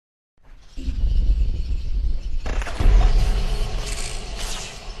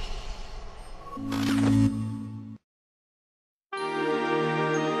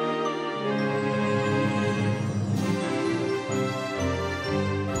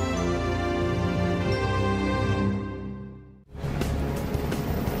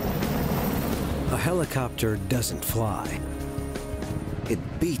helicopter doesn't fly. It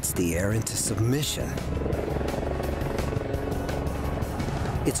beats the air into submission.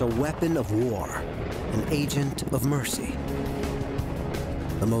 It's a weapon of war, an agent of mercy.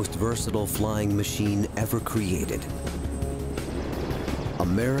 The most versatile flying machine ever created. A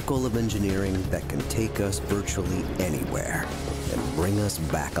miracle of engineering that can take us virtually anywhere and bring us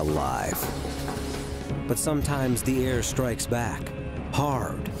back alive. But sometimes the air strikes back,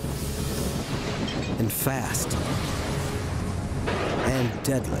 hard and fast and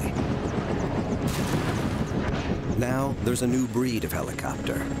deadly. Now there's a new breed of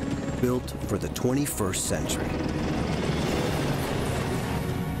helicopter built for the 21st century.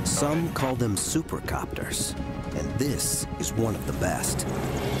 Some call them supercopters, and this is one of the best.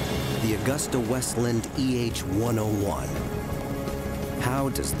 The Augusta-Westland EH-101. How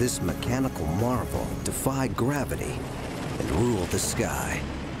does this mechanical marvel defy gravity and rule the sky?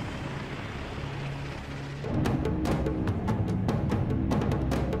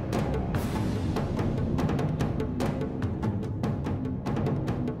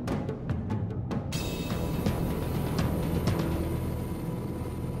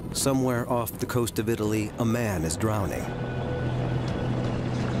 Somewhere off the coast of Italy, a man is drowning.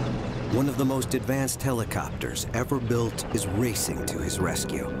 One of the most advanced helicopters ever built is racing to his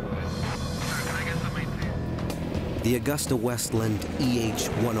rescue. The Augusta-Westland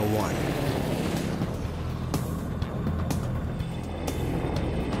EH-101.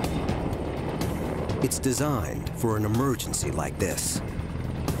 It's designed for an emergency like this.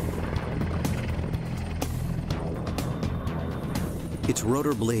 Its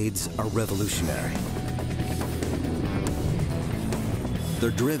rotor blades are revolutionary.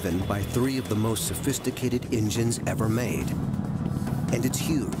 They're driven by 3 of the most sophisticated engines ever made. And it's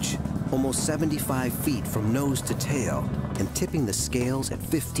huge, almost 75 feet from nose to tail, and tipping the scales at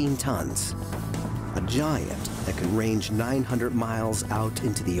 15 tons. A giant that can range 900 miles out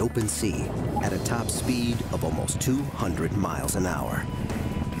into the open sea at a top speed of almost 200 miles an hour.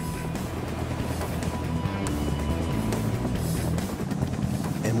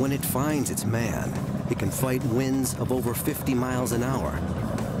 And when it finds its man, it can fight winds of over 50 miles an hour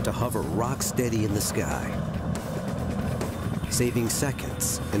to hover rock steady in the sky, saving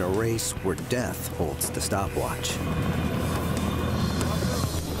seconds in a race where death holds the stopwatch.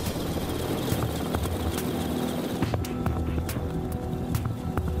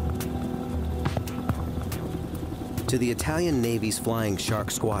 To the Italian Navy's Flying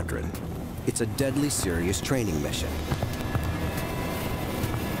Shark Squadron, it's a deadly serious training mission.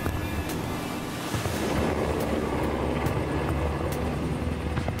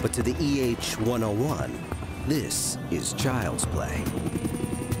 But to the EH-101, this is child's play.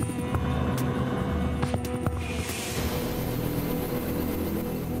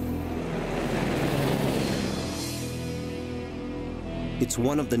 It's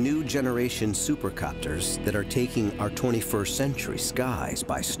one of the new generation supercopters that are taking our 21st century skies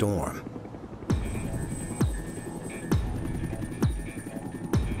by storm.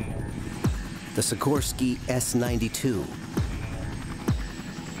 The Sikorsky S-92.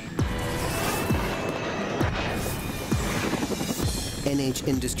 NH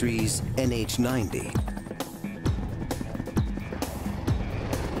Industries NH-90,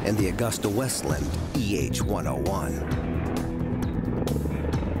 and the Augusta-Westland EH-101.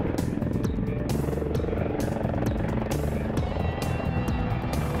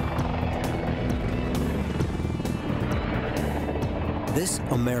 This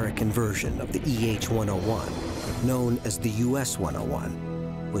American version of the EH-101, known as the US-101,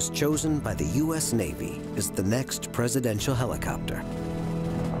 was chosen by the US Navy as the next presidential helicopter.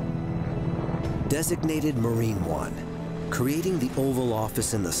 Designated Marine One, creating the Oval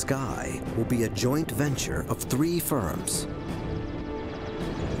Office in the sky will be a joint venture of 3 firms: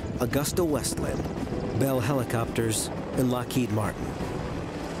 Augusta-Westland, Bell Helicopters, and Lockheed Martin.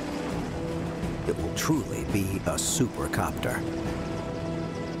 It will truly be a supercopter.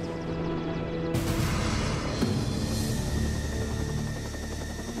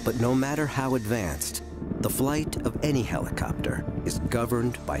 But no matter how advanced, the flight of any helicopter is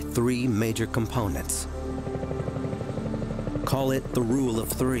governed by 3 major components. Call it the rule of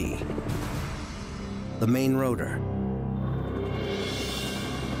 3. The main rotor,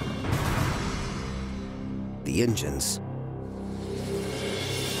 the engines,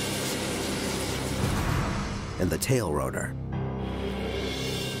 and the tail rotor.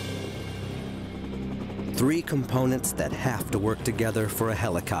 3 components that have to work together for a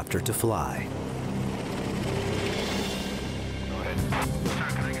helicopter to fly.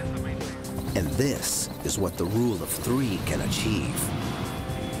 And this is what the rule of 3 can achieve.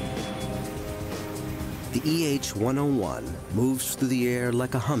 The EH-101 moves through the air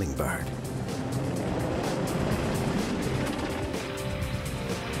like a hummingbird.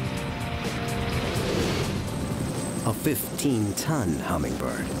 A 15-ton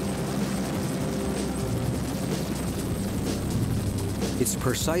hummingbird. It's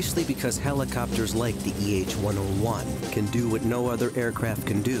precisely because helicopters like the EH-101 can do what no other aircraft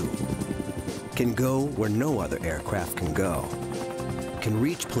can do, can go where no other aircraft can go, can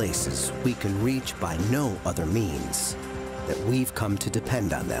reach places we can reach by no other means, that we've come to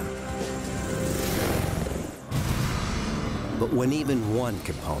depend on them. But when even one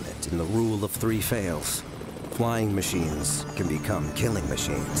component in the rule of three fails, flying machines can become killing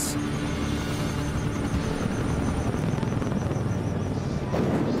machines.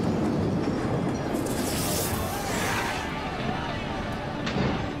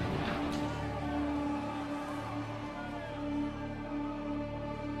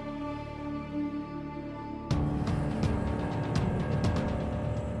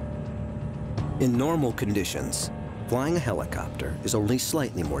 In normal conditions, flying a helicopter is only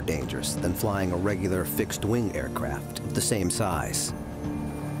slightly more dangerous than flying a regular fixed-wing aircraft of the same size.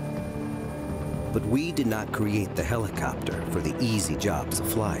 But we did not create the helicopter for the easy jobs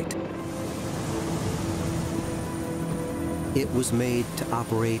of flight. It was made to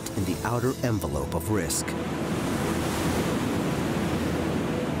operate in the outer envelope of risk.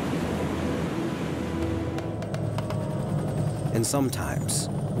 And sometimes,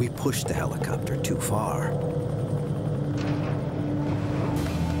 we push the helicopter too far.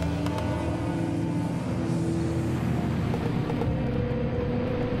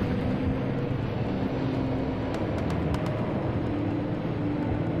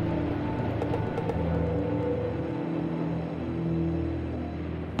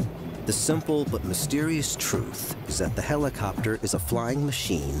 The simple but mysterious truth is that the helicopter is a flying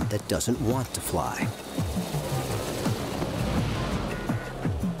machine that doesn't want to fly.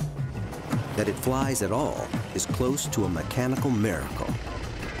 That it flies at all is close to a mechanical miracle.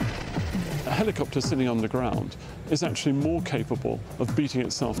 A helicopter sitting on the ground is actually more capable of beating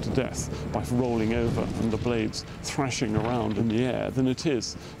itself to death by rolling over and the blades thrashing around in the air than it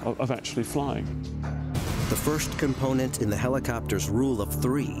is of actually flying. The first component in the helicopter's rule of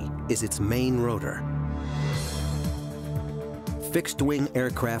three is its main rotor. Fixed-wing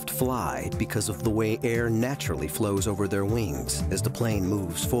aircraft fly because of the way air naturally flows over their wings as the plane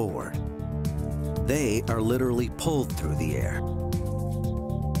moves forward. They are literally pulled through the air.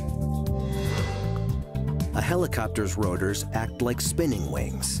 A helicopter's rotors act like spinning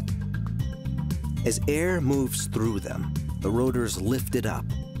wings. As air moves through them, the rotors lift it up,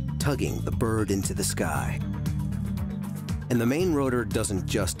 tugging the bird into the sky. And the main rotor doesn't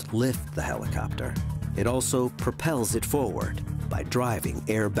just lift the helicopter, it also propels it forward by driving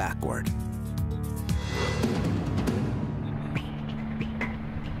air backward.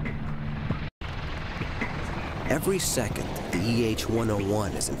 Every second the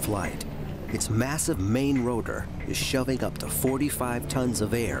EH-101 is in flight, its massive main rotor is shoving up to 45 tons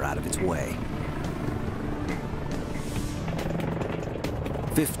of air out of its way.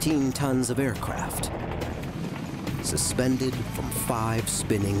 15 tons of aircraft, suspended from 5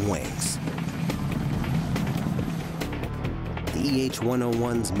 spinning wings. The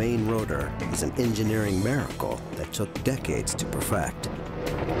EH-101's main rotor is an engineering miracle that took decades to perfect.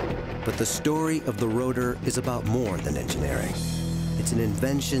 But the story of the rotor is about more than engineering. It's an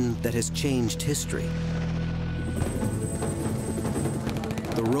invention that has changed history.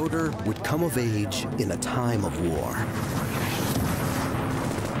 The rotor would come of age in a time of war.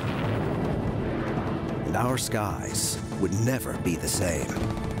 And our skies would never be the same.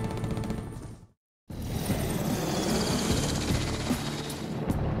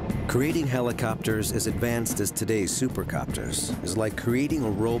 Creating helicopters as advanced as today's supercopters is like creating a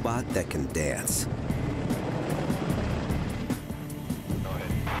robot that can dance.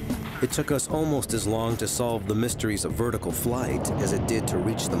 It took us almost as long to solve the mysteries of vertical flight as it did to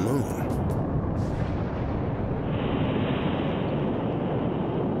reach the moon.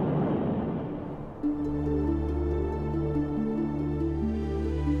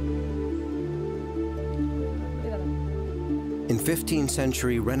 In 15th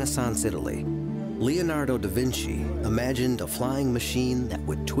century Renaissance Italy, Leonardo da Vinci imagined a flying machine that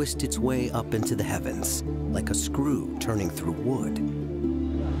would twist its way up into the heavens, like a screw turning through wood.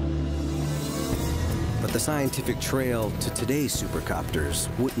 But the scientific trail to today's supercopters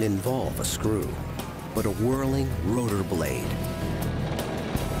wouldn't involve a screw, but a whirling rotor blade.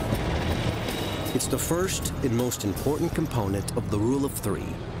 It's the first and most important component of the rule of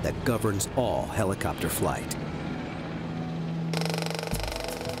three that governs all helicopter flight.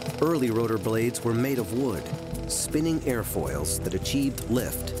 Early rotor blades were made of wood, spinning airfoils that achieved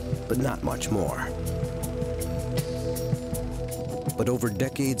lift, but not much more. But over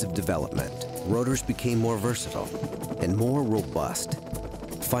decades of development, rotors became more versatile and more robust,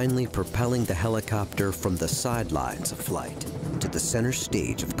 finally propelling the helicopter from the sidelines of flight to the center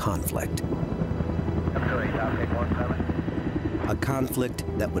stage of conflict. A conflict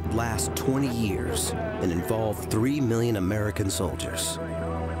that would last 20 years and involve 3 million American soldiers.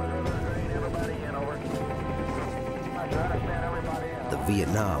 The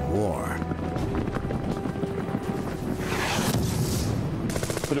Vietnam War.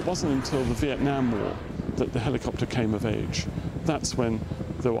 But it wasn't until the Vietnam War that the helicopter came of age. That's when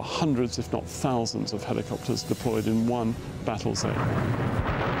there were hundreds, if not thousands, of helicopters deployed in one battle zone.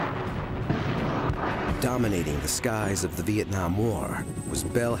 Dominating the skies of the Vietnam War was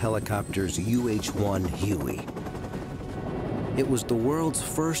Bell Helicopter's UH-1 Huey. It was the world's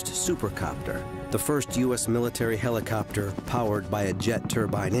first supercopter, the first U.S. military helicopter powered by a jet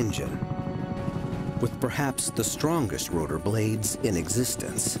turbine engine, with perhaps the strongest rotor blades in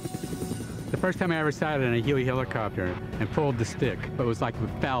existence. The first time I ever sat in a Huey helicopter and pulled the stick, it was like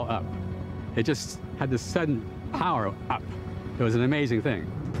it fell up. It just had this sudden power up. It was an amazing thing.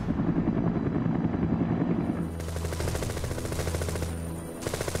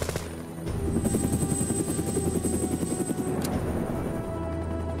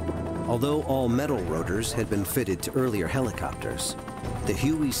 Although all metal rotors had been fitted to earlier helicopters, the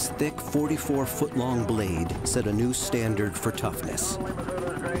Huey's thick 44-foot-long blade set a new standard for toughness.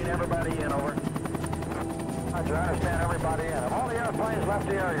 Everybody in, over. Roger, I understand everybody in. Have all the airplanes left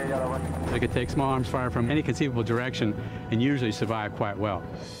the area yet, over? They could take small arms fire from any conceivable direction and usually survive quite well.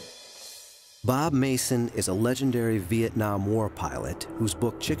 Bob Mason is a legendary Vietnam War pilot whose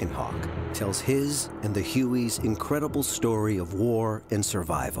book Chicken Hawk tells his and the Huey's incredible story of war and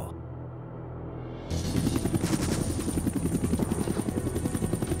survival.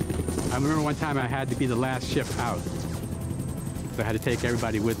 I remember one time I had to be the last ship out. So I had to take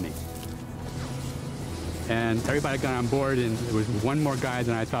everybody with me. And everybody got on board, and there was one more guy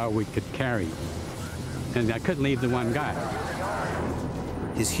than I thought we could carry. And I couldn't leave the one guy.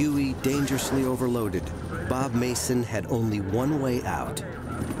 His Huey dangerously overloaded, Bob Mason had only one way out,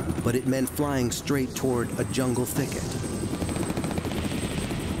 but it meant flying straight toward a jungle thicket.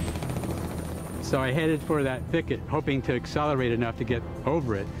 So I headed for that thicket, hoping to accelerate enough to get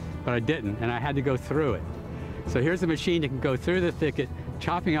over it, but I didn't, and I had to go through it. So here's a machine that can go through the thicket,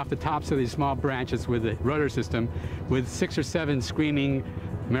 chopping off the tops of these small branches with the rotor system, with 6 or 7 screaming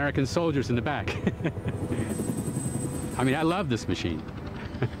American soldiers in the back. I mean, I love this machine.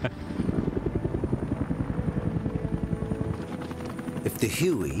 If the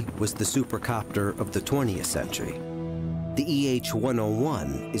Huey was the supercopter of the 20th century, the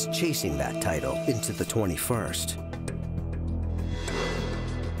EH-101 is chasing that title into the 21st.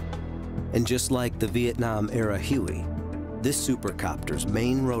 And just like the Vietnam-era Huey, this supercopter's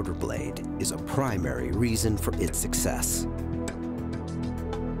main rotor blade is a primary reason for its success.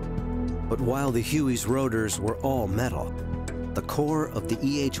 But while the Huey's rotors were all metal, the core of the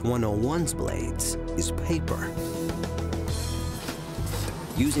EH-101's blades is paper.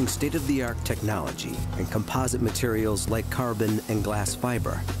 Using state-of-the-art technology and composite materials like carbon and glass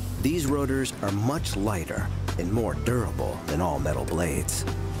fiber, these rotors are much lighter and more durable than all metal blades.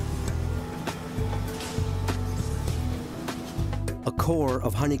 A core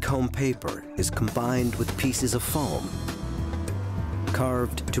of honeycomb paper is combined with pieces of foam,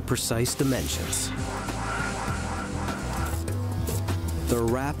 carved to precise dimensions. They're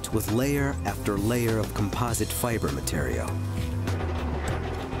wrapped with layer after layer of composite fiber material,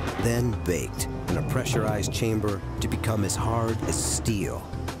 then baked in a pressurized chamber to become as hard as steel.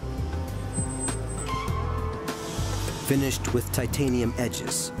 Finished with titanium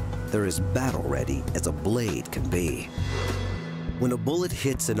edges, they're as battle-ready as a blade can be. When a bullet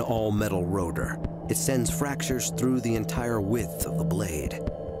hits an all-metal rotor, it sends fractures through the entire width of the blade.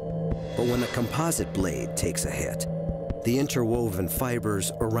 But when a composite blade takes a hit, the interwoven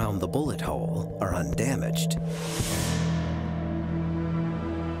fibers around the bullet hole are undamaged.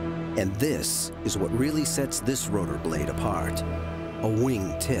 And this is what really sets this rotor blade apart, a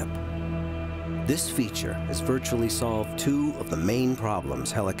wing tip. This feature has virtually solved 2 of the main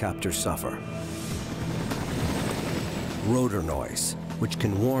problems helicopters suffer. Rotor noise, which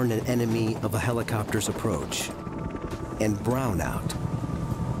can warn an enemy of a helicopter's approach, and brownout,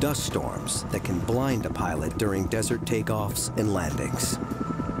 dust storms that can blind a pilot during desert takeoffs and landings.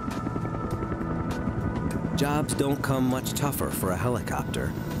 Jobs don't come much tougher for a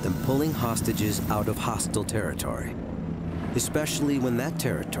helicopter than pulling hostages out of hostile territory. especially when that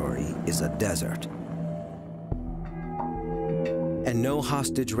territory is a desert. And no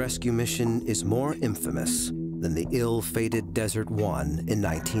hostage rescue mission is more infamous than the ill-fated Desert One in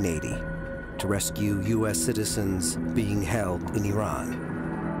 1980 to rescue U.S. citizens being held in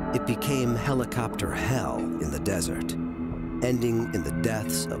Iran. It became helicopter hell in the desert, ending in the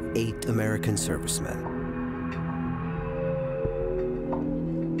deaths of 8 American servicemen.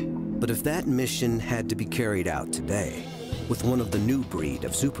 But if that mission had to be carried out today, with one of the new breed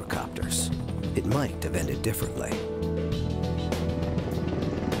of supercopters, it might have ended differently.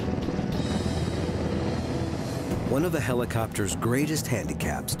 One of a helicopter's greatest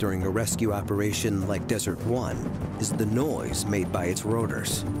handicaps during a rescue operation like Desert One is the noise made by its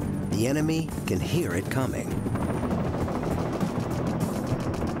rotors. The enemy can hear it coming.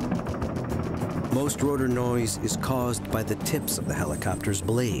 Most rotor noise is caused by the tips of the helicopter's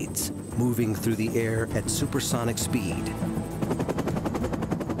blades, moving through the air at supersonic speed.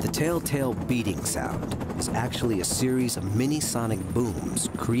 The telltale beating sound is actually a series of mini-sonic booms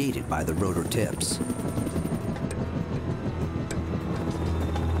created by the rotor tips.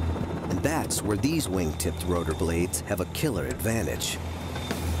 And that's where these wing-tipped rotor blades have a killer advantage.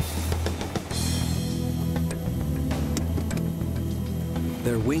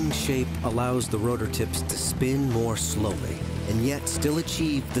 Their wing shape allows the rotor tips to spin more slowly and yet still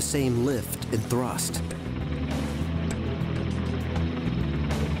achieve the same lift and thrust.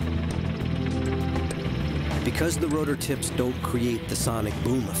 Because the rotor tips don't create the sonic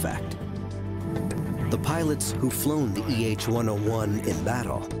boom effect, the pilots who've flown the EH-101 in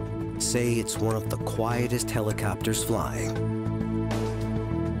battle say it's one of the quietest helicopters flying.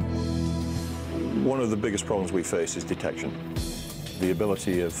 One of the biggest problems we face is detection. The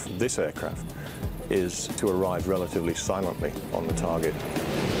ability of this aircraft is to arrive relatively silently on the target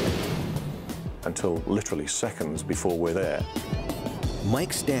until literally seconds before we're there.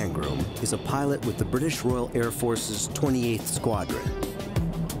 Mike Stangroom is a pilot with the British Royal Air Force's 28th Squadron.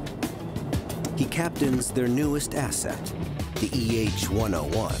 He captains their newest asset, the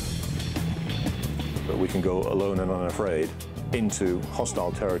EH-101. But we can go alone and unafraid into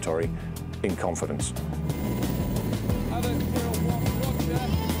hostile territory in confidence.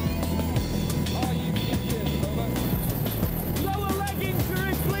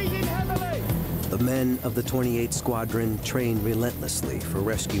 The men of the 28th Squadron train relentlessly for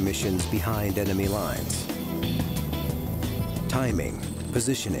rescue missions behind enemy lines. Timing,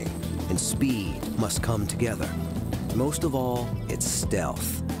 positioning, and speed must come together. Most of all, it's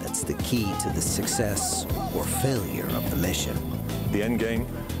stealth that's the key to the success or failure of the mission. The end game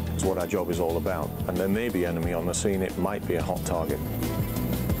is what our job is all about, and there may be enemy on the scene. It might be a hot target.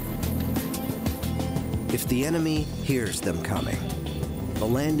 If the enemy hears them coming, the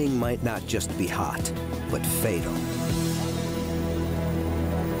landing might not just be hot, but fatal.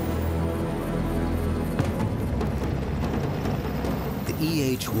 The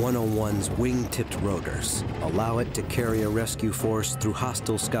EH-101's wing-tipped rotors allow it to carry a rescue force through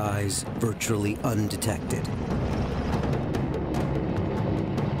hostile skies virtually undetected.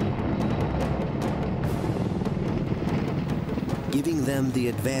 Giving them the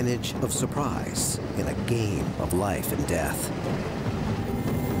advantage of surprise in a game of life and death.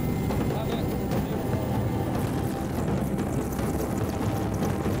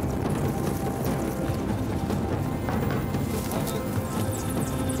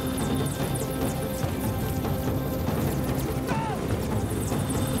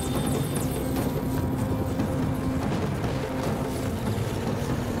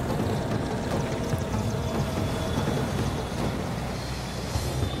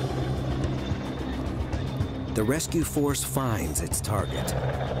 The rescue force finds its target.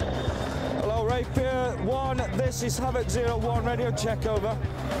 Hello, Rapier 1, this is Havoc 01, radio check, over.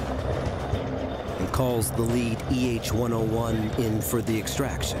 And calls the lead EH-101 in for the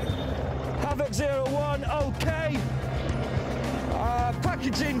extraction. Havoc 01, okay.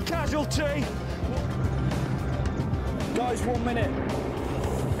 Packaging casualty. Guys, 1 minute.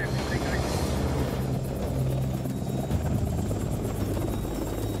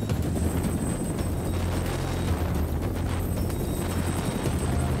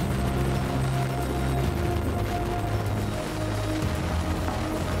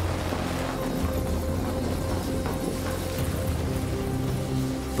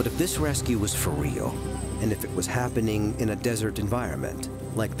 But if this rescue was for real, and if it was happening in a desert environment,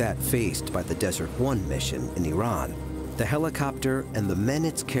 like that faced by the Desert One mission in Iran, the helicopter and the men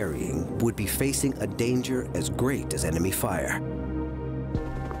it's carrying would be facing a danger as great as enemy fire.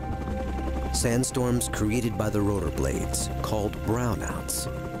 Sandstorms created by the rotor blades, called brownouts,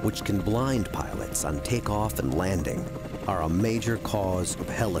 which can blind pilots on takeoff and landing, are a major cause of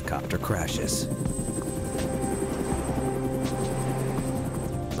helicopter crashes.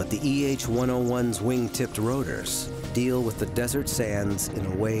 But the EH-101's wing-tipped rotors deal with the desert sands in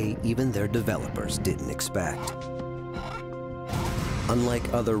a way even their developers didn't expect.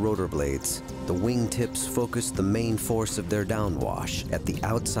 Unlike other rotor blades, the wingtips focus the main force of their downwash at the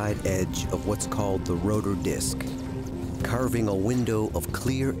outside edge of what's called the rotor disc, carving a window of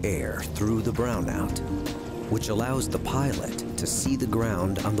clear air through the brownout, which allows the pilot to see the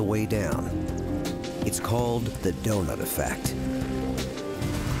ground on the way down. It's called the donut effect.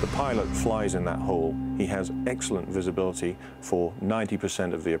 The pilot flies in that hole. He has excellent visibility for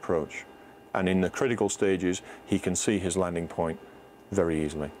 90% of the approach. And in the critical stages, he can see his landing point very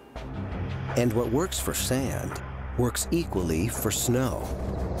easily. And what works for sand works equally for snow.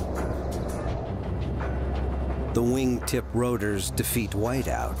 The wingtip rotors defeat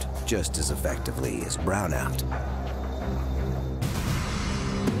whiteout just as effectively as brownout.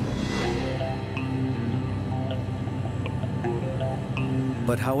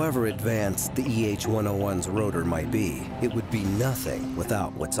 But however advanced the EH-101's rotor might be, it would be nothing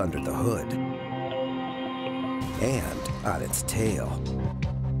without what's under the hood and on its tail.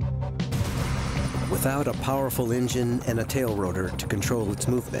 Without a powerful engine and a tail rotor to control its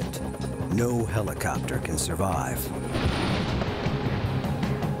movement, no helicopter can survive.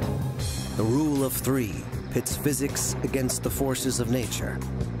 The rule of three pits physics against the forces of nature.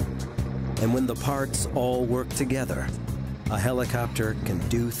 And when the parts all work together, a helicopter can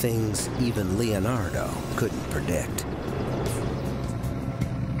do things even Leonardo couldn't predict.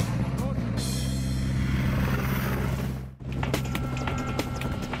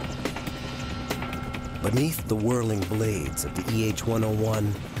 Beneath the whirling blades of the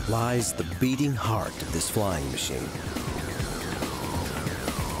EH-101 lies the beating heart of this flying machine.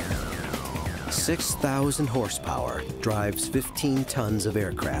 6,000 horsepower drives 15 tons of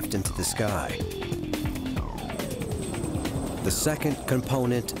aircraft into the sky. The second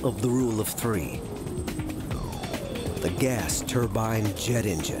component of the rule of three, the gas turbine jet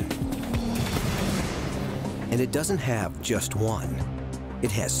engine. And it doesn't have just one,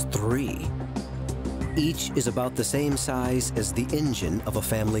 it has three. Each is about the same size as the engine of a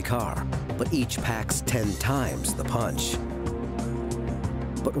family car, but each packs 10 times the punch.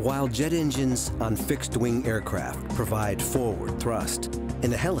 But while jet engines on fixed-wing aircraft provide forward thrust,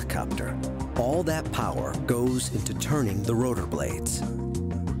 in a helicopter, all that power goes into turning the rotor blades.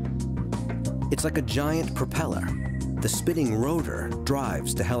 It's like a giant propeller. The spinning rotor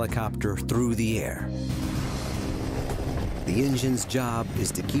drives the helicopter through the air. The engine's job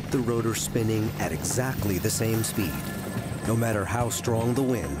is to keep the rotor spinning at exactly the same speed, no matter how strong the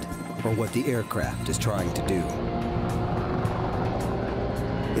wind or what the aircraft is trying to do.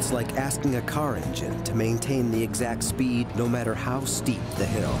 It's like asking a car engine to maintain the exact speed no matter how steep the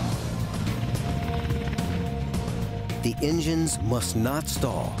hill. The engines must not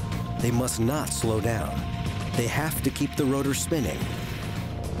stall. They must not slow down. They have to keep the rotor spinning,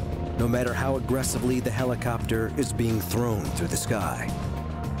 no matter how aggressively the helicopter is being thrown through the sky.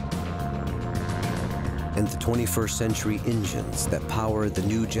 And the 21st century engines that power the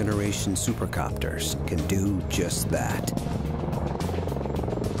new generation supercopters can do just that.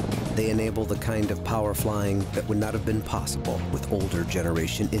 They enable the kind of power flying that would not have been possible with older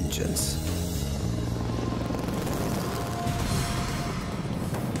generation engines.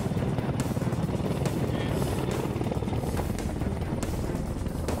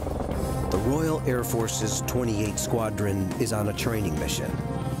 The Royal Air Force's 28th Squadron is on a training mission.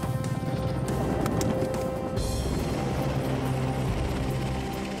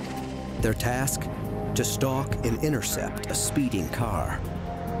 Their task? To stalk and intercept a speeding car.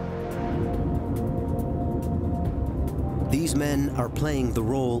 These men are playing the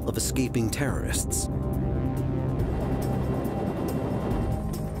role of escaping terrorists.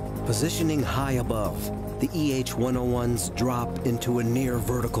 Positioning high above, the EH-101s drop into a near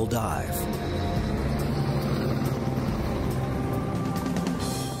vertical dive.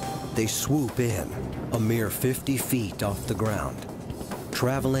 They swoop in, a mere 50 feet off the ground,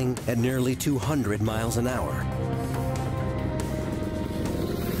 traveling at nearly 200 miles an hour.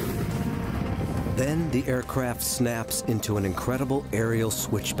 Then the aircraft snaps into an incredible aerial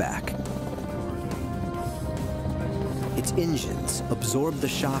switchback. Its engines absorb the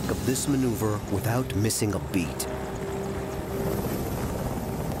shock of this maneuver without missing a beat.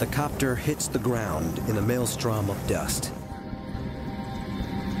 The copter hits the ground in a maelstrom of dust.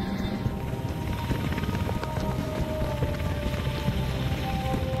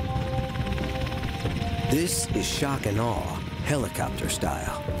 This is shock and awe, helicopter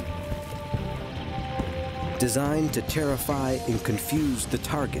style. designed to terrify and confuse the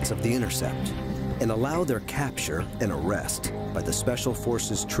targets of the intercept and allow their capture and arrest by the Special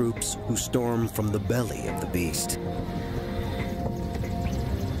Forces troops who storm from the belly of the beast.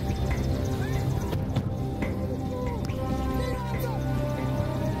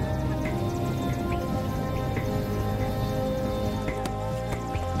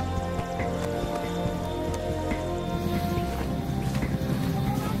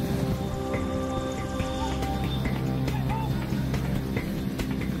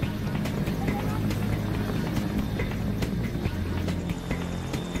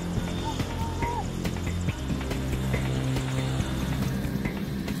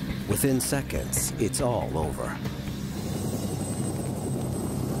 Within seconds, it's all over.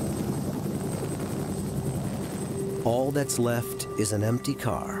 All that's left is an empty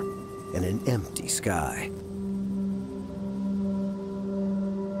car and an empty sky.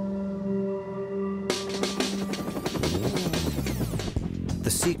 The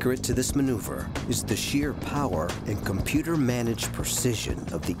secret to this maneuver is the sheer power and computer-managed precision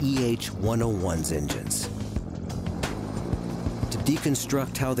of the EH-101's engines. To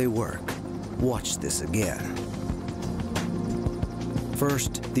deconstruct how they work, watch this again.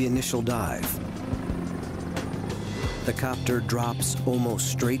 First, the initial dive. The copter drops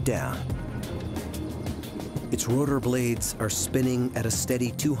almost straight down. Its rotor blades are spinning at a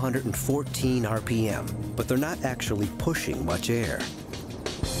steady 214 RPM, but they're not actually pushing much air.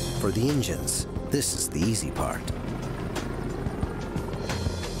 For the engines, this is the easy part.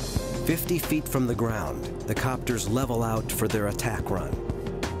 50 feet from the ground, the copters level out for their attack run.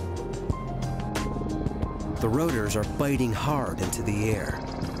 The rotors are biting hard into the air,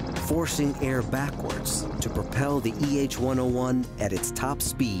 forcing air backwards to propel the EH-101 at its top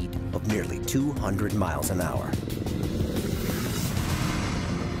speed of nearly 200 miles an hour.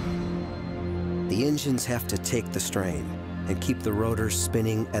 The engines have to take the strain and keep the rotors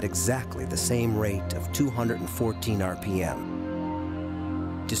spinning at exactly the same rate of 214 RPM.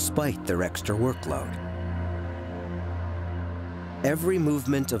 Despite their extra workload. Every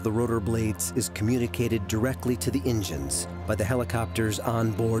movement of the rotor blades is communicated directly to the engines by the helicopter's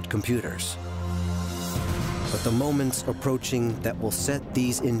onboard computers. But the moment's approaching that will set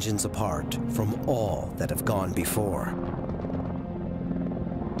these engines apart from all that have gone before.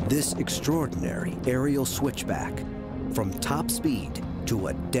 This extraordinary aerial switchback from top speed to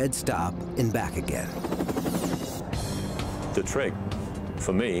a dead stop and back again. The trick,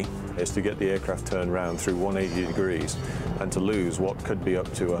 for me, is to get the aircraft turned round through 180 degrees and to lose what could be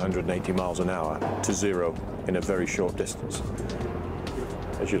up to 180 miles an hour to zero in a very short distance.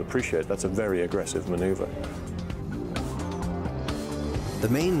 As you'll appreciate, that's a very aggressive maneuver. The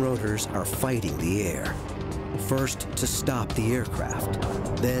main rotors are fighting the air. First to stop the aircraft,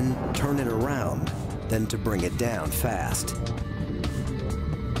 then turn it around, then to bring it down fast.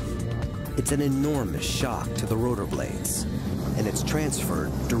 It's an enormous shock to the rotor blades, and it's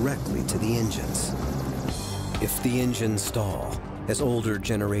transferred directly to the engines. If the engines stall, as older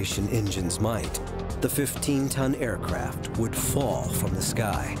generation engines might, the 15-ton aircraft would fall from the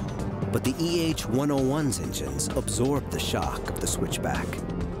sky. But the EH-101's engines absorb the shock of the switchback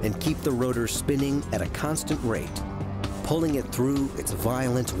and keep the rotors spinning at a constant rate, pulling it through its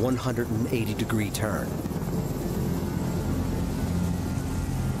violent 180-degree turn.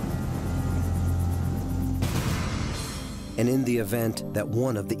 And in the event that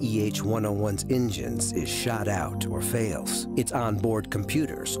one of the EH-101's engines is shot out or fails, its onboard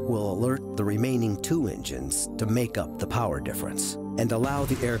computers will alert the remaining two engines to make up the power difference and allow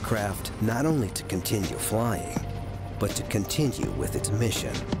the aircraft not only to continue flying, but to continue with its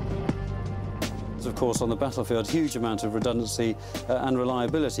mission. Of course, on the battlefield, huge amount of redundancy and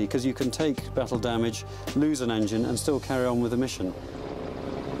reliability, because you can take battle damage, lose an engine, and still carry on with the mission.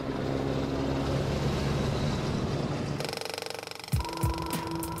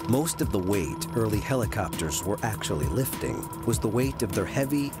 Most of the weight early helicopters were actually lifting was the weight of their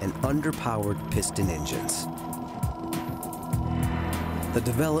heavy and underpowered piston engines. The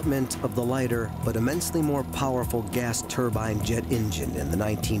development of the lighter but immensely more powerful gas turbine jet engine in the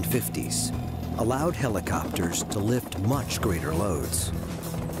 1950s allowed helicopters to lift much greater loads.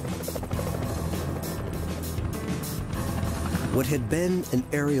 What had been an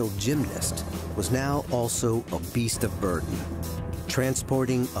aerial gymnast was now also a beast of burden,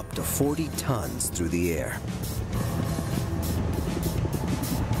 transporting up to 40 tons through the air.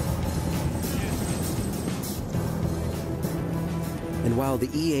 And while the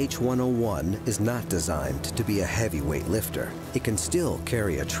EH-101 is not designed to be a heavyweight lifter, it can still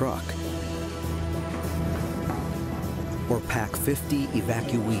carry a truck or pack 50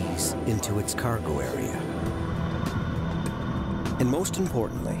 evacuees into its cargo area. And most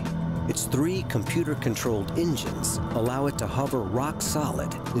importantly, its 3 computer-controlled engines allow it to hover rock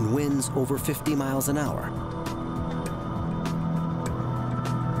solid in winds over 50 miles an hour.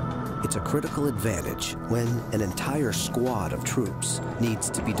 It's a critical advantage when an entire squad of troops needs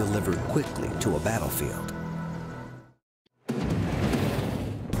to be delivered quickly to a battlefield.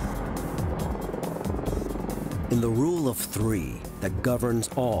 In the rule of 3 that governs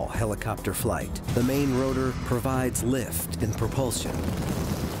all helicopter flight, the main rotor provides lift and propulsion.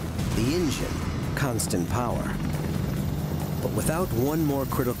 The engine, constant power. But without one more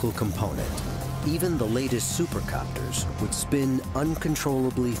critical component, even the latest supercopters would spin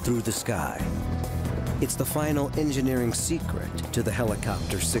uncontrollably through the sky. It's the final engineering secret to the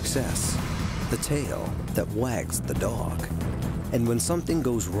helicopter's success, the tail that wags the dog. And when something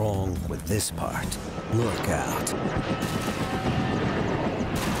goes wrong with this part, look out.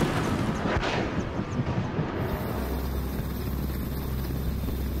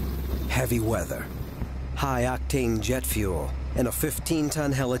 Heavy weather, high-octane jet fuel, and a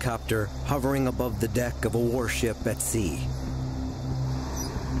 15-ton helicopter hovering above the deck of a warship at sea.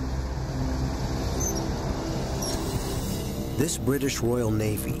 This British Royal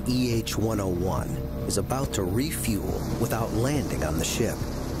Navy EH-101 is about to refuel without landing on the ship.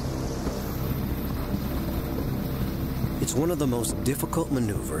 It's one of the most difficult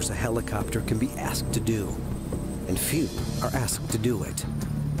maneuvers a helicopter can be asked to do, and few are asked to do it.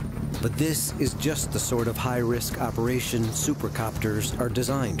 But this is just the sort of high-risk operation supercopters are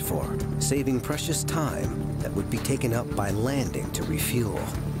designed for, saving precious time that would be taken up by landing to refuel.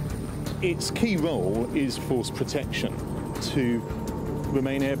 Its key role is force protection, to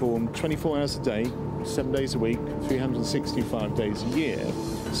remain airborne 24 hours a day, 7 days a week, 365 days a year,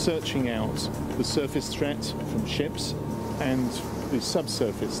 searching out the surface threat from ships and the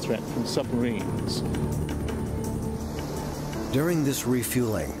subsurface threat from submarines. During this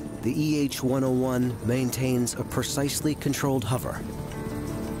refueling, the EH-101 maintains a precisely controlled hover.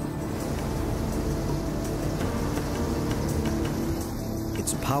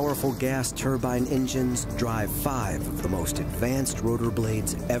 Its powerful gas turbine engines drive 5 of the most advanced rotor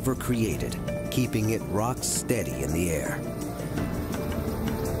blades ever created, keeping it rock steady in the air.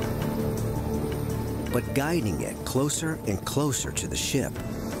 But guiding it closer and closer to the ship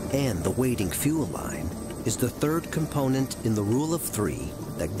and the waiting fuel line is the 3rd component in the rule of 3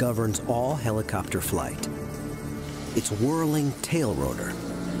 that governs all helicopter flight. Its whirling tail rotor.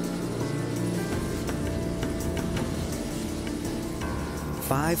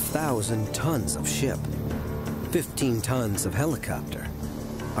 "5,000 tons of ship, 15 tons of helicopter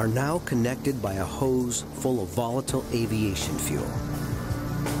are now connected by a hose full of volatile aviation fuel.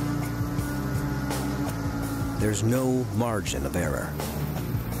 There's no margin of error.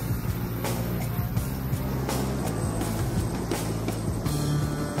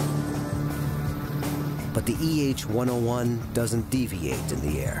 But the EH-101 doesn't deviate in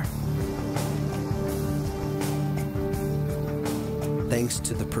the air. Thanks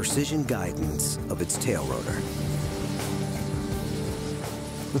to the precision guidance of its tail rotor.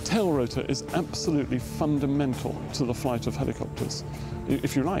 The tail rotor is absolutely fundamental to the flight of helicopters.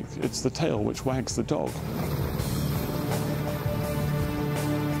 If you like, it's the tail which wags the dog.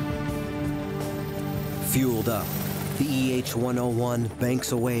 Fueled up, the EH-101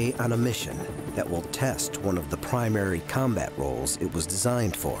 banks away on a mission that will test one of the primary combat roles it was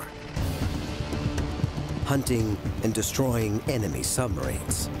designed for: hunting and destroying enemy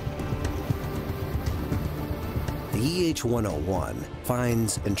submarines. The EH-101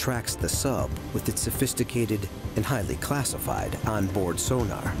 finds and tracks the sub with its sophisticated and highly classified onboard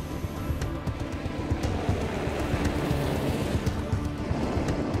sonar.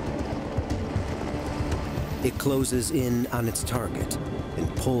 It closes in on its target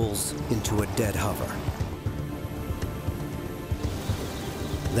and pulls into a dead hover.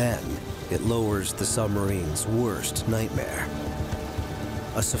 Then, it lowers the submarine's worst nightmare: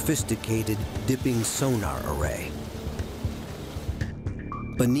 a sophisticated dipping sonar array.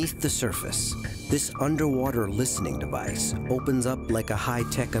 Beneath the surface, this underwater listening device opens up like a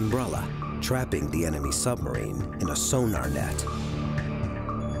high-tech umbrella, trapping the enemy submarine in a sonar net.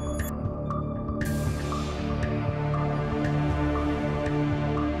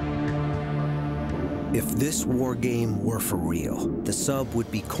 If this war game were for real, the sub would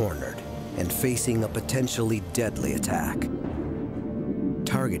be cornered and facing a potentially deadly attack.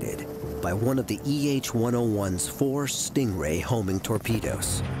 Targeted by one of the EH-101's 4 Stingray homing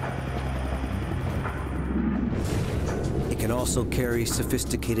torpedoes. It can also carry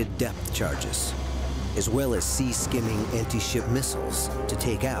sophisticated depth charges, as well as sea-skimming anti-ship missiles to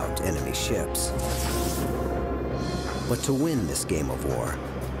take out enemy ships. But to win this game of war,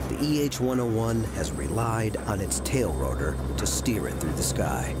 the EH-101 has relied on its tail rotor to steer it through the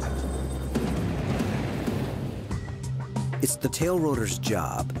sky. It's the tail rotor's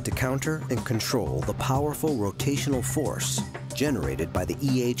job to counter and control the powerful rotational force generated by the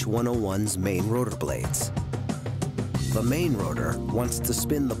EH-101's main rotor blades. The main rotor wants to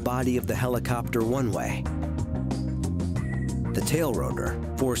spin the body of the helicopter one way. The tail rotor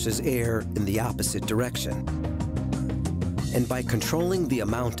forces air in the opposite direction. And by controlling the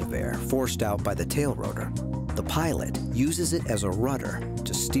amount of air forced out by the tail rotor, the pilot uses it as a rudder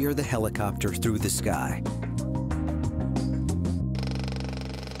to steer the helicopter through the sky.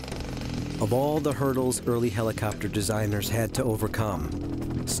 Of all the hurdles early helicopter designers had to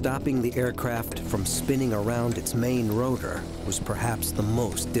overcome, stopping the aircraft from spinning around its main rotor was perhaps the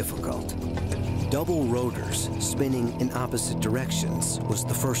most difficult. Double rotors spinning in opposite directions was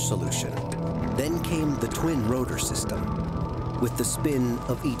the first solution. Then came the twin rotor system, with the spin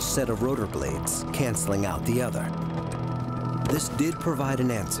of each set of rotor blades canceling out the other. This did provide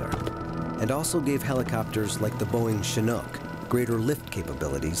an answer, and also gave helicopters like the Boeing Chinook greater lift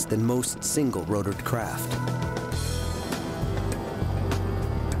capabilities than most single-rotored craft.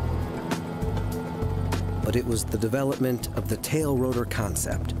 But it was the development of the tail rotor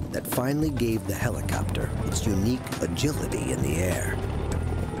concept that finally gave the helicopter its unique agility in the air.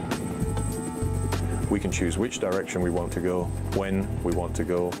 We can choose which direction we want to go, when we want to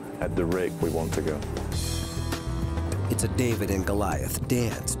go, at the rate we want to go. It's a David and Goliath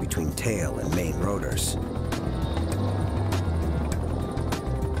dance between tail and main rotors.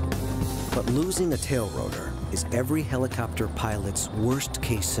 But losing a tail rotor is every helicopter pilot's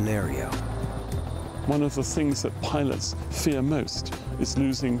worst-case scenario. One of the things that pilots fear most is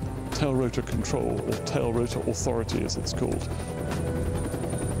losing tail rotor control, or tail rotor authority as it's called.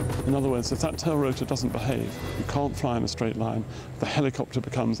 In other words, if that tail rotor doesn't behave, you can't fly in a straight line, the helicopter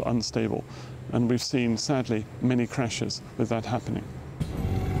becomes unstable. And we've seen, sadly, many crashes with that happening.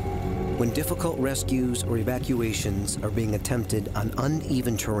 When difficult rescues or evacuations are being attempted on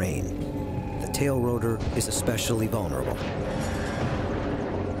uneven terrain, the tail rotor is especially vulnerable.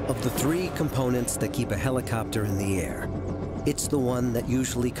 Of the three components that keep a helicopter in the air, it's the one that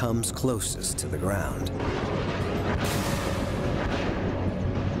usually comes closest to the ground.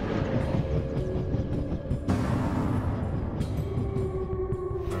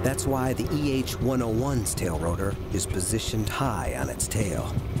 That's why the EH-101's tail rotor is positioned high on its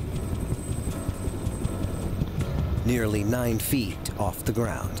tail, nearly 9 feet off the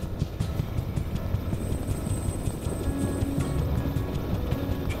ground.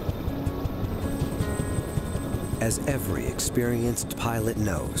 As every experienced pilot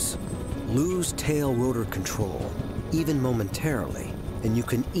knows, lose tail rotor control, even momentarily, and you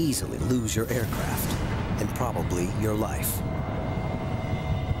can easily lose your aircraft, and probably your life.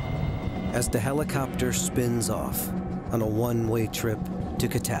 As the helicopter spins off on a one-way trip to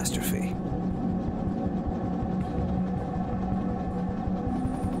catastrophe.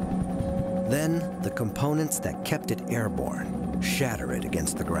 Then, the components that kept it airborne shatter it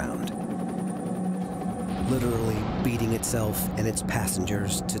against the ground, literally beating itself and its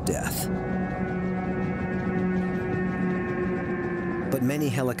passengers to death. But many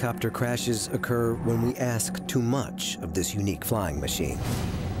helicopter crashes occur when we ask too much of this unique flying machine.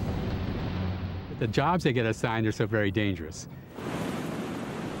 The jobs they get assigned are so very dangerous.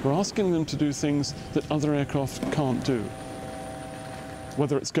 We're asking them to do things that other aircraft can't do.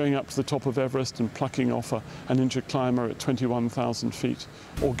 Whether it's going up to the top of Everest and plucking off an injured climber at 21,000 feet,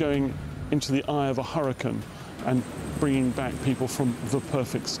 or going into the eye of a hurricane and bringing back people from the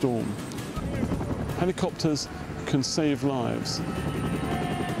perfect storm. Helicopters can save lives,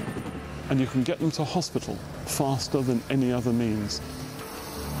 and you can get them to hospital faster than any other means.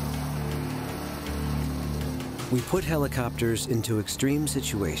 We put helicopters into extreme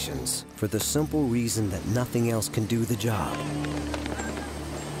situations for the simple reason that nothing else can do the job.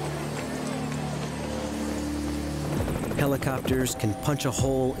 Helicopters can punch a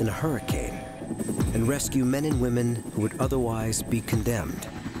hole in a hurricane and rescue men and women who would otherwise be condemned.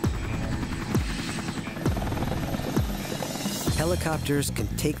 Helicopters can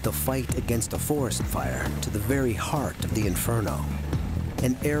take the fight against a forest fire to the very heart of the inferno,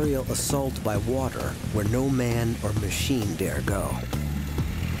 an aerial assault by water where no man or machine dare go.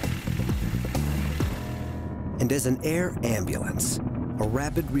 And as an air ambulance, a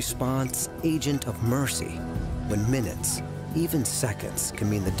rapid response agent of mercy, when minutes, even seconds, can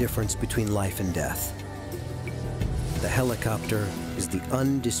mean the difference between life and death. The helicopter is the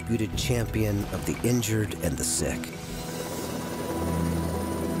undisputed champion of the injured and the sick.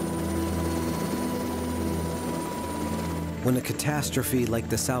 When a catastrophe like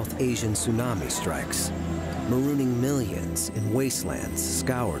the South Asian tsunami strikes, marooning millions in wastelands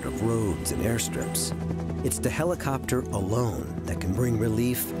scoured of roads and airstrips, it's the helicopter alone that can bring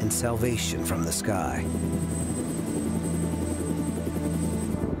relief and salvation from the sky.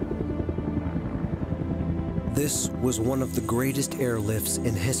 This was one of the greatest airlifts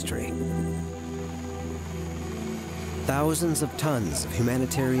in history. Thousands of tons of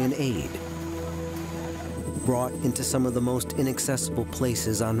humanitarian aid brought into some of the most inaccessible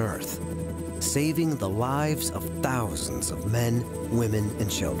places on Earth, saving the lives of thousands of men, women,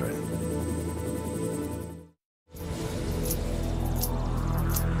 and children.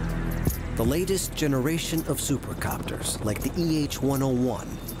 The latest generation of supercopters, like the EH-101,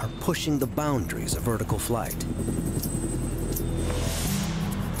 are pushing the boundaries of vertical flight.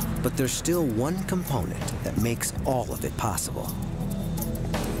 But there's still one component that makes all of it possible.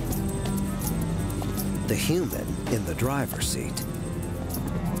 The human in the driver's seat.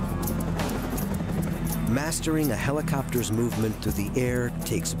 Mastering a helicopter's movement through the air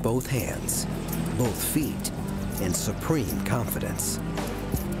takes both hands, both feet, and supreme confidence.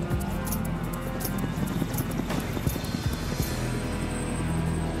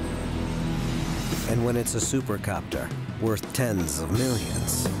 And when it's a supercopter worth tens of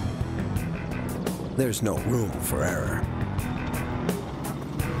millions, there's no room for error.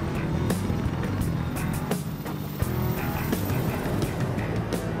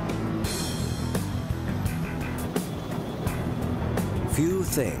 Few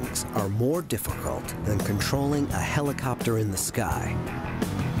things are more difficult than controlling a helicopter in the sky.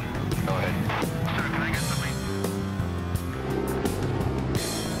 Go ahead. Sir, can I get something?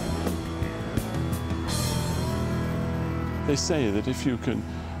 They say that if you can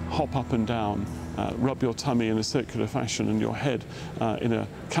hop up and down, rub your tummy in a circular fashion and your head in a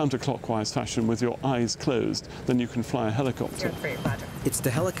counterclockwise fashion with your eyes closed, then you can fly a helicopter. It's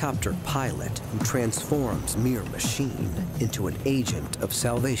the helicopter pilot who transforms mere machine into an agent of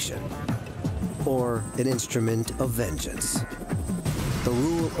salvation, or an instrument of vengeance. The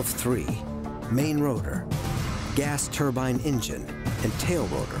rule of three, main rotor, gas turbine engine, and tail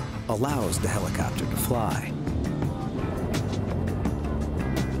rotor allows the helicopter to fly.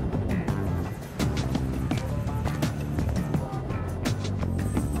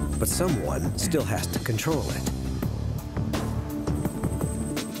 But someone still has to control it.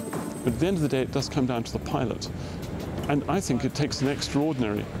 But at the end of the day, it does come down to the pilot. And I think it takes an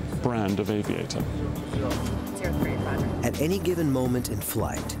extraordinary brand of aviator. At any given moment in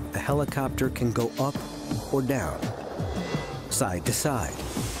flight, a helicopter can go up or down, side to side,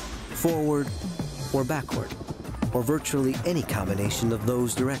 forward or backward, or virtually any combination of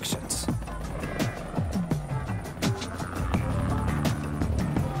those directions.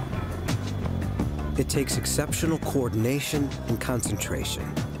 It takes exceptional coordination and concentration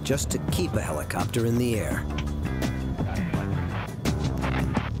just to keep a helicopter in the air.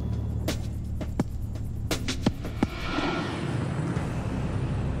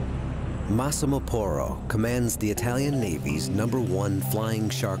 Massimo Porro commands the Italian Navy's #1 Flying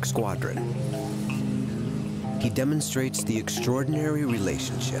Shark Squadron. He demonstrates the extraordinary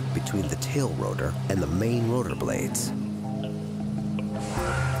relationship between the tail rotor and the main rotor blades.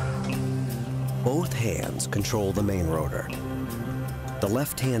 Both hands control the main rotor. The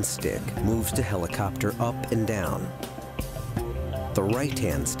left-hand stick moves the helicopter up and down. The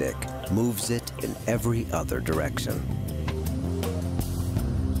right-hand stick moves it in every other direction.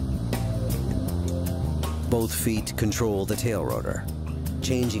 Both feet control the tail rotor,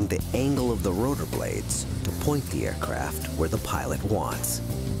 changing the angle of the rotor blades to point the aircraft where the pilot wants.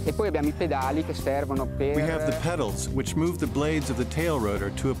 E poi abbiamo I pedali che servono per... We have the pedals, which move the blades of the tail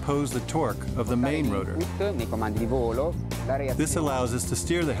rotor to oppose the torque of the main rotor. Nei comandi di volo, la reazione This allows us to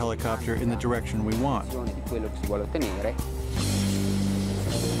steer the helicopter in the direction we want. di quello che si vuole ottenere.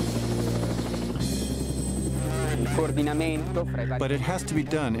 Il coordinamento fra I vari... But it has to be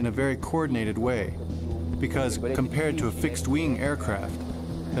done in a very coordinated way, because compared to a fixed-wing aircraft,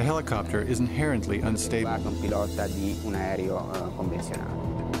 the helicopter is inherently unstable. Un pilota di un aereo convenzionale.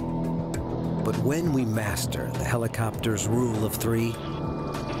 But when we master the helicopter's rule of three,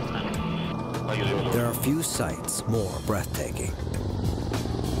 there are few sights more breathtaking.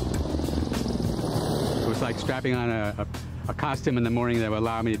 It was like strapping on a costume in the morning that would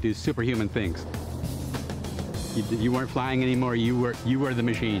allow me to do superhuman things. You weren't flying anymore, you were the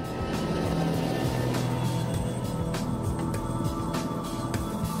machine.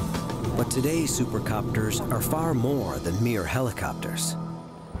 But today's supercopters are far more than mere helicopters.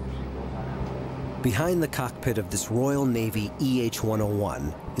 Behind the cockpit of this Royal Navy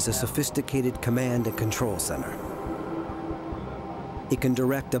EH-101 is a sophisticated command and control center. It can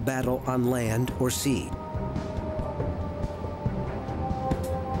direct a battle on land or sea,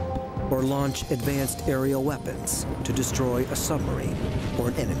 or launch advanced aerial weapons to destroy a submarine or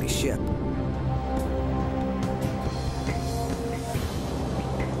an enemy ship,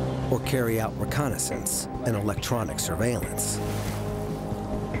 or carry out reconnaissance and electronic surveillance.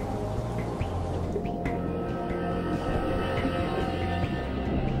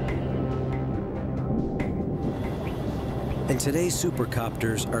 And today's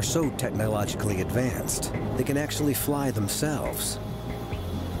supercopters are so technologically advanced, they can actually fly themselves.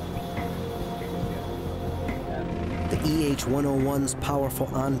 The EH-101's powerful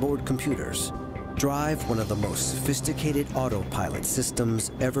onboard computers drive one of the most sophisticated autopilot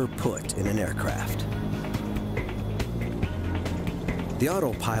systems ever put in an aircraft. The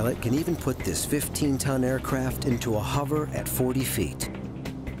autopilot can even put this 15-ton aircraft into a hover at 40 feet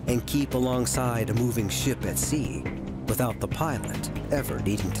and keep alongside a moving ship at sea without the pilot ever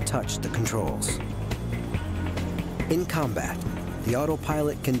needing to touch the controls. In combat, the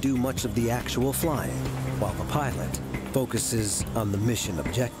autopilot can do much of the actual flying, while the pilot focuses on the mission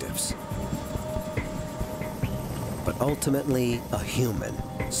objectives. But ultimately, a human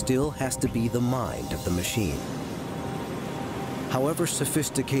still has to be the mind of the machine. However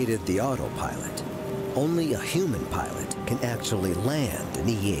sophisticated the autopilot, only a human pilot can actually land an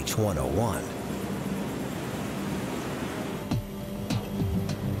EH-101.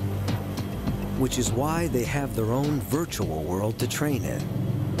 Which is why they have their own virtual world to train in.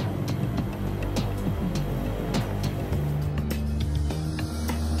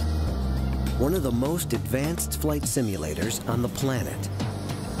 One of the most advanced flight simulators on the planet.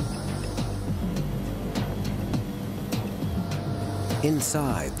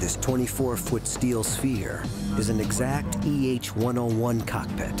 Inside this 24-foot steel sphere is an exact EH-101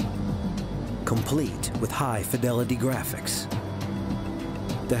 cockpit, complete with high-fidelity graphics.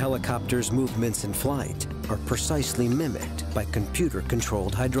 The helicopter's movements in flight are precisely mimicked by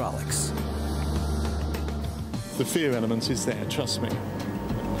computer-controlled hydraulics. The fear element is there, trust me,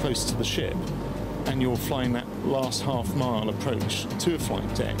 close to the ship, and you're flying that last half-mile approach to a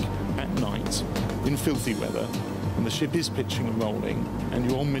flight deck at night in filthy weather, and the ship is pitching and rolling, and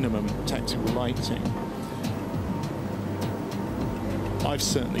you're on minimum tactical lighting. I've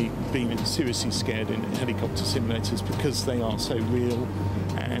certainly been seriously scared in helicopter simulators because they are so real,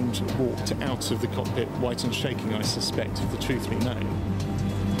 and walked out of the cockpit white and shaking, I suspect, if the truth be known.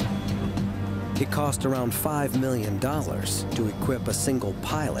 It cost around $5 million to equip a single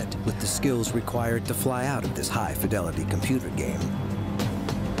pilot with the skills required to fly out of this high-fidelity computer game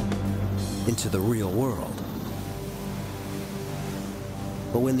into the real world.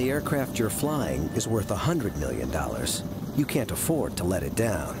 But when the aircraft you're flying is worth $100 million, you can't afford to let it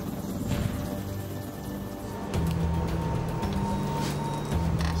down.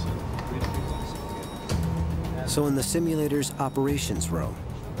 So in the simulator's operations room,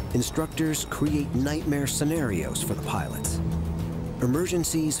 instructors create nightmare scenarios for the pilots.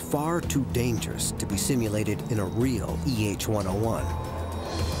 Emergencies far too dangerous to be simulated in a real EH-101.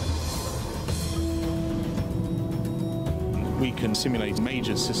 We can simulate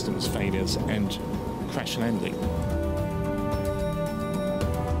major systems failures and crash landing.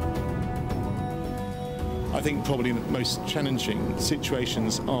 I think probably the most challenging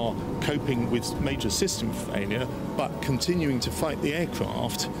situations are coping with major system failure, but continuing to fight the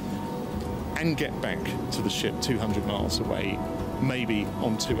aircraft and get back to the ship 200 miles away, maybe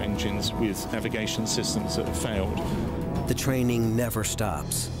on two engines with navigation systems that have failed. The training never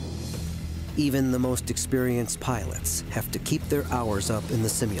stops. Even the most experienced pilots have to keep their hours up in the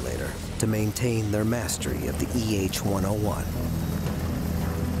simulator to maintain their mastery of the EH-101.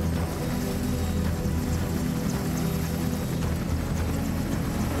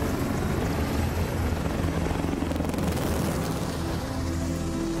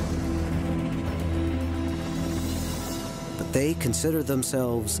 But they consider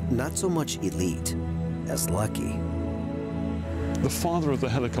themselves not so much elite as lucky. The father of the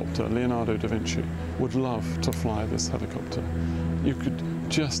helicopter, Leonardo da Vinci, would love to fly this helicopter. You could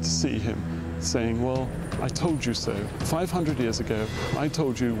just see him saying, well, I told you so. 500 years ago, I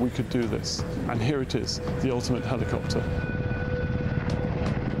told you we could do this. And here it is, the ultimate helicopter.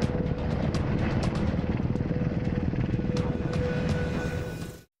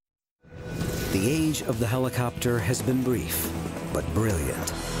 The age of the helicopter has been brief, but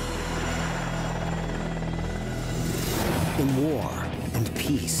brilliant. In war and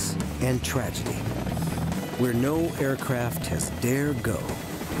peace and tragedy, where no aircraft has dared go,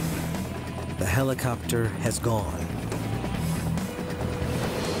 the helicopter has gone.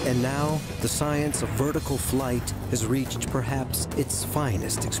 And now, the science of vertical flight has reached perhaps its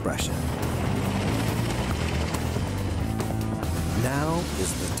finest expression. Now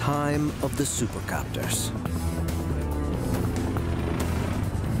is the time of the supercopters.